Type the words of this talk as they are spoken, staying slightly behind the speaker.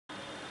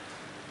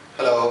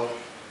Hello,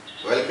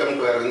 welcome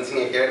to Arbind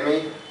Singh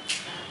Academy.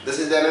 This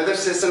is another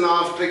session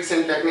of tricks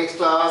and techniques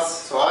class.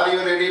 So are you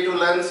ready to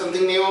learn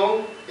something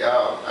new?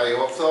 Yeah, I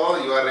hope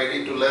so. You are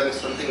ready to learn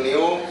something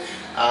new.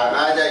 And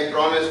as I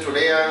promised,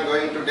 today I am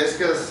going to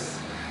discuss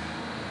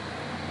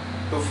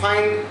to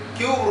find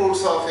cube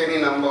roots of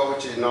any number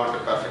which is not a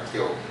perfect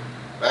cube.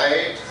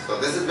 Right? So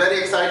this is very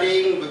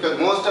exciting because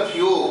most of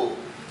you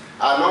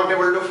are not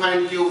able to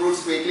find cube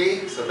roots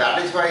quickly. So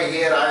that is why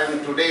here I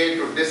am today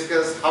to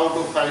discuss how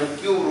to find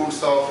cube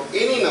roots of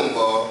any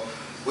number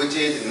which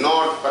is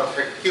not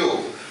perfect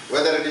cube.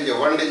 Whether it is a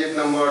 1-digit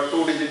number,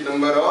 2-digit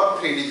number or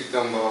 3-digit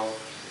number.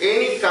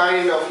 Any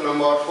kind of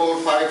number,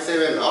 4, 5,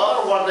 7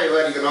 or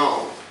whatever you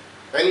know.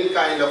 Any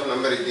kind of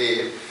number is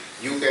there,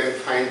 you can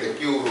find the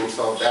cube roots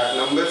of that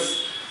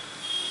numbers.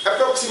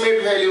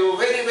 Approximate value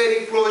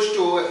very close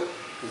to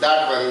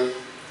that one,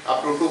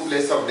 up to 2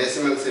 place of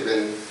decimals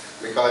even.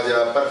 Because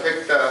a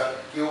perfect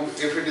cube,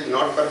 if it is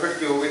not perfect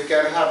cube, it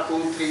can have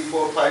 2, 3,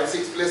 4, 5,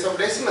 6 place of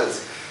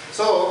decimals.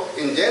 So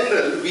in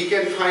general, we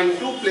can find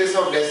 2 place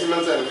of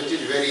decimals and which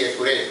is very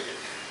accurate.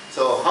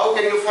 So how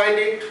can you find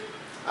it?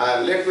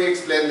 Let me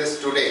explain this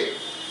today.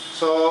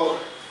 So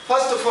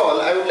first of all,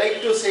 I would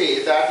like to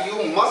say that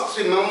you must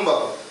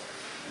remember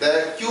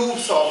the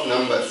cubes of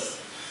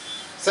numbers.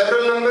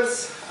 Several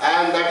numbers,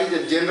 and that is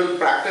a general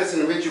practice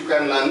in which you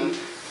can learn.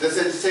 This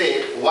is,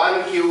 say,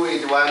 1 cube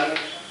is 1.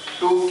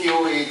 2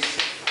 cube is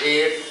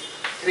 8,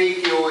 3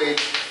 cube is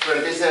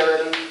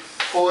 27,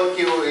 4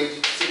 cube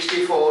is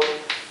 64,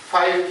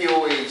 5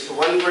 cube is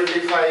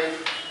 125,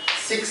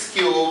 6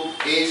 cube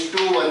is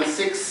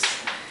 216,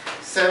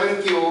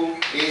 7 cube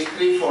is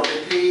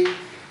 343,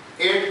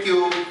 8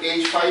 cube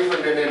is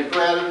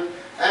 512,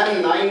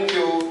 and 9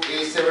 cube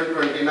is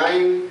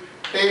 729,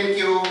 10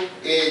 cube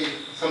is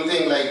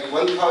something like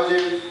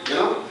 1000,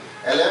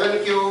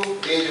 11 cube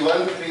is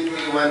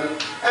 1331,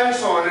 and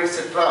so on,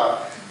 etc.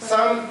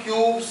 Some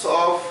cubes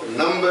of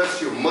numbers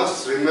you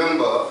must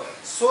remember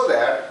so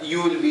that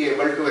you will be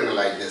able to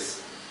analyze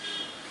this.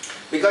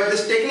 Because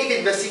this technique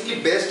is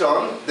basically based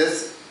on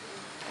this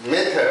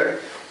method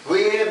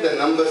where the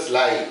numbers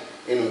lie,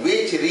 in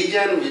which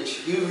region,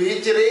 which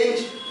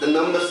range the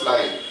numbers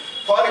lie.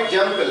 For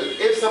example,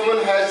 if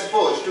someone has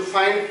supposed to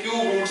find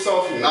cube roots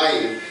of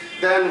 9,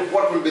 then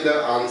what will be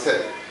the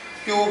answer?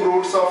 Cube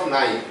roots of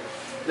 9.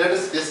 Let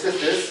us discuss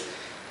this.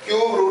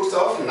 Cube roots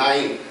of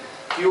 9.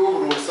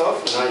 Cube roots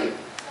of 9.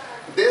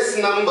 This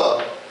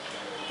number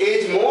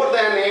is more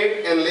than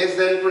 8 and less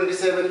than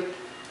 27.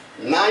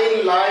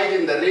 9 lies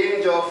in the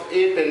range of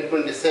 8 and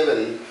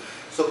 27.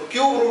 So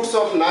cube roots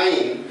of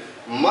 9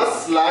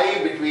 must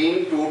lie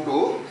between 2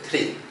 to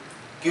 3.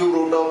 Cube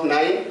root of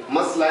 9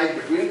 must lie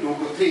between 2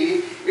 to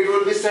 3. It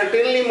will be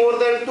certainly more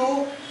than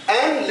 2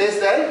 and less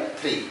than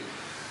 3.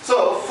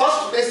 So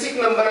first basic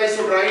number I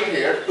should write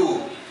here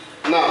 2.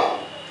 Now,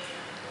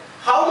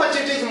 how much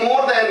it is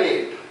more than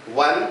 8?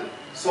 1.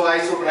 So I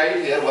should write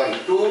here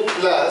 1. 2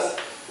 plus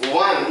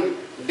 1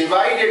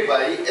 divided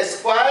by a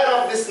square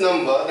of this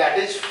number, that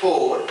is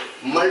 4,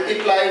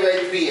 multiply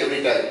by 3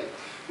 every time.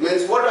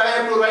 Means what I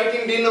have to write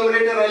in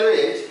denominator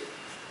always?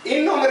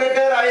 In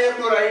numerator I have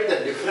to write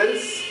the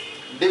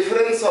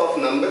difference of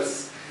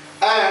numbers,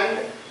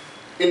 and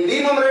in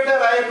denominator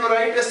I have to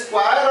write a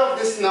square of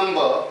this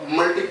number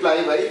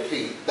multiply by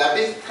 3. That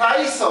is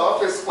thrice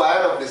of a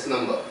square of this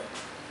number.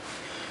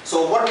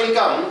 So what will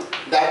come?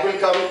 That will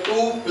come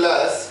 2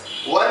 plus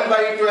 1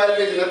 by 12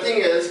 is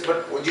nothing else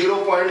but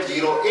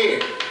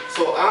 0.08.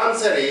 So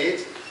answer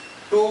is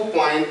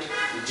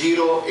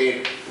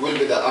 2.08 will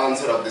be the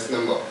answer of this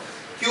number.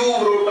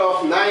 Cube root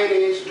of 9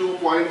 is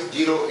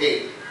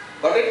 2.08.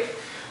 Got it?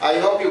 I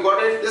hope you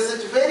got it. This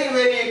is very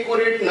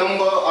accurate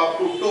number up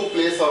to 2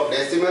 place of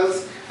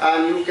decimals,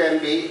 and you can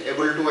be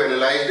able to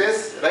analyze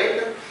this,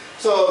 right?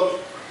 So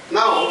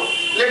now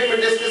let me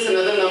discuss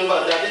another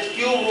number, that is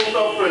cube root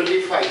of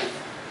 25.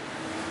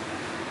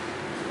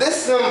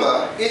 This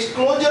number is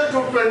closer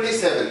to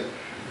 27,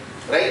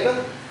 right?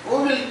 We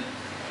will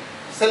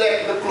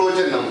select the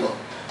closure number.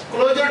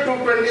 Closer to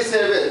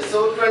 27,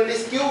 so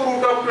cube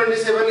root of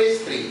 27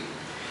 is 3.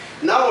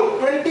 Now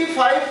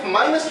 25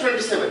 minus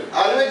 27,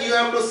 always you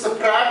have to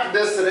subtract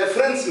this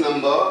reference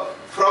number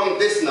from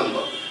this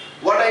number.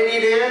 What I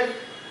did here,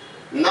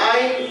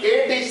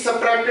 8 is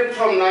subtracted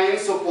from 9,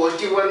 so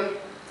positive 1.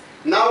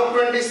 Now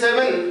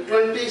 27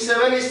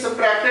 is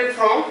subtracted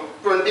from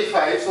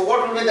 25, so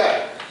what will be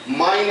that?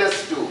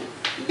 Minus 2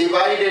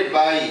 divided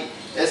by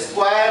a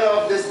square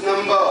of this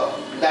number,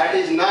 that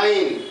is 9,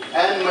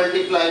 and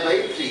multiply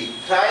by 3.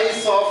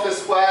 Thrice of a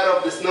square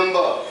of this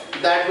number,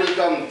 that will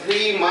come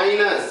 3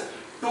 minus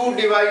 2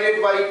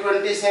 divided by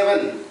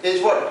 27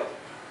 is what?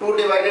 2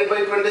 divided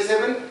by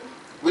 27?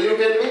 Will you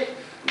tell me?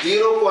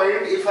 0.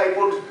 If I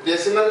put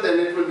decimal, then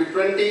it will be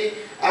 20,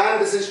 and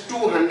this is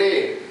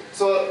 200.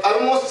 So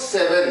almost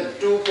 7,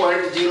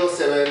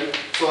 2.07.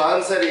 So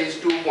answer is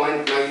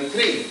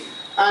 2.93.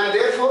 And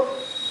therefore,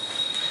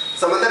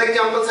 some other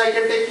examples I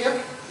can take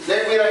here.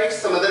 Let me write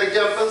some other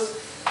examples.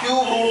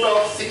 Cube root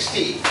of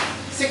 60.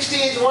 60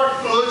 is what?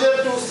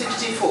 Closer to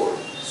 64.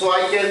 So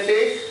I can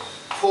take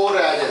 4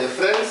 as a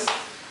reference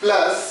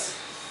plus,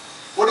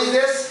 what is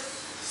this?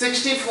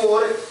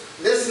 64.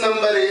 This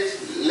number is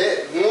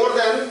less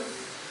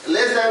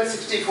than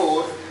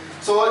 64.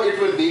 So it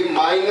will be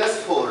minus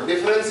 4.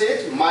 Difference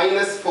is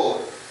minus 4.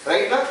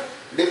 Right now?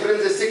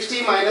 Difference is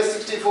 60 minus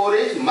 64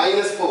 is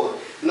minus 4.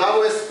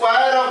 Now a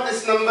square of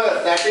this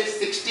number, that is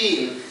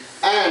 16,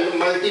 and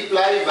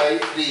multiply by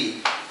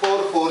 3.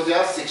 4 4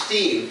 just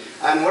 16.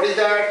 And what is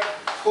that?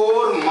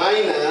 4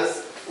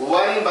 minus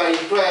 1 by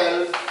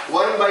 12.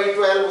 1 by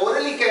 12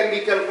 orally can be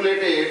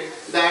calculated,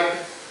 that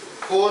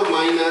 4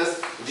 minus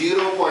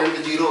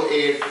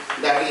 0.08,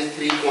 that is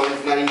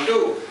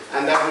 3.92,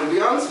 and that will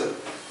be answer.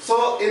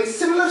 So in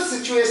similar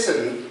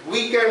situation,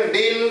 we can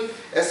deal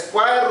a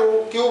square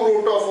root, cube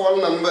root of all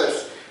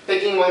numbers,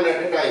 taking one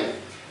at a time.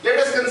 Let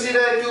us consider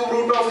a cube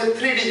root of a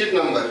 3-digit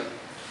number.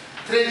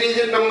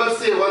 3-digit number,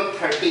 say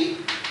 130.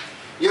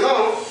 You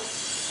know,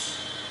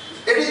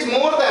 it is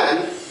more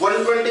than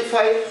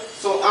 125,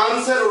 so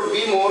answer would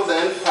be more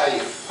than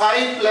 5.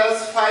 5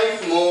 plus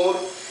 5 more.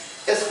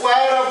 A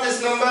square of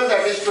this number,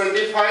 that is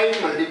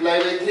 25, multiply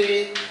by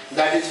 3,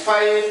 that is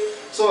 5.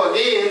 So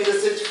again,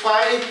 this is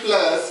 5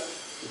 plus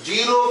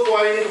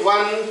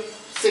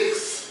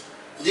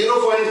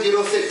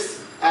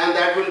 0.06, and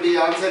that will be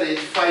answer is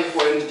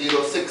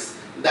 5.06.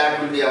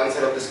 That will be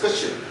answer of this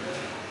question.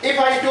 If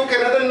I took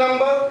another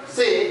number,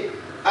 say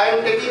I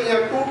am taking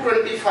here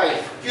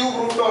 225, cube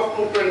root of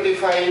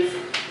 225,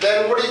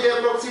 then what is the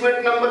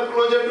approximate number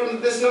closer to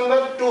this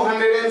number?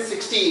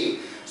 216.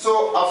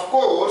 So of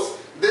course,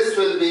 this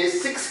will be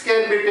 6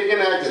 can be taken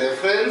as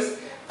reference,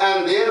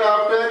 and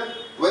thereafter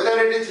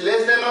whether it is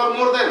less than or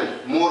more than?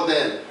 More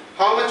than.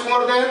 How much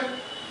more than?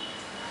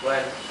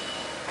 What?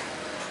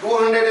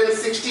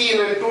 216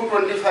 and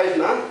 225,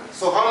 na?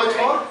 So how much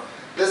more?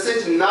 This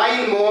is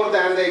 9 more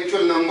than the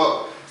actual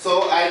number.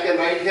 So I can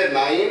write here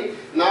 9.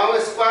 Now a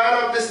square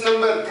of this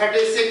number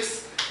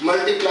 36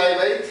 multiply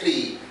by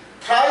 3.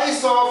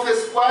 Thrice of a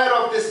square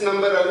of this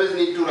number always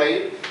need to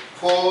write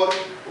 4,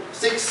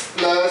 6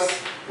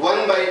 plus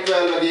 1 by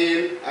 12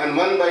 again, and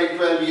 1 by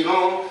 12 you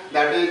know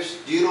that is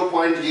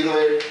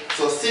 0.08.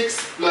 So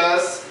 6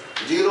 plus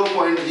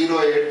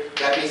 0.08,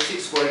 that is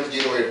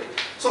 6.08.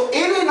 So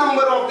any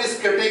number of this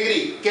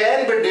category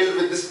can be dealt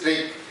with this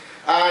trick,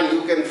 and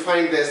you can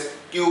find this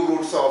cube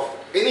roots of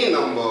any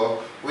number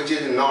which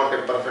is not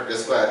a perfect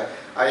square.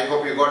 I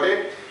hope you got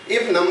it.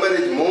 If number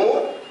is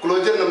more,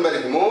 closure number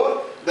is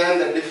more, then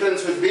the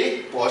difference will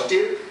be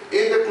positive.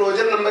 If the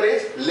closure number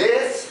is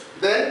less,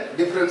 then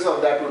difference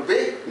of that would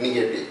be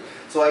negative.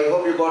 So I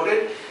hope you got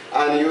it,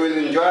 and you will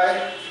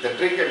enjoy the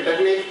trick and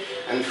technique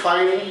and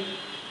find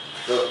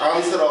the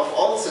answer of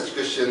all such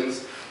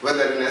questions,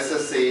 whether in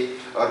SSC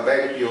or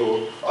bank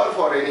PO or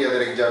for any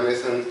other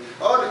examinations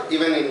or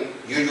even in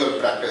usual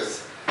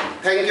practice.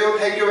 Thank you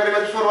very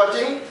much for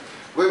watching.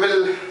 We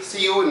will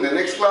see you in the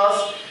next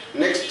class,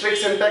 next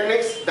tricks and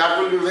techniques. That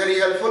will be very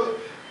helpful.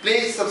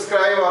 Please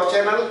subscribe our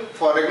channel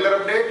for regular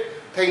update.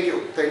 Thank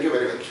you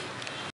very much.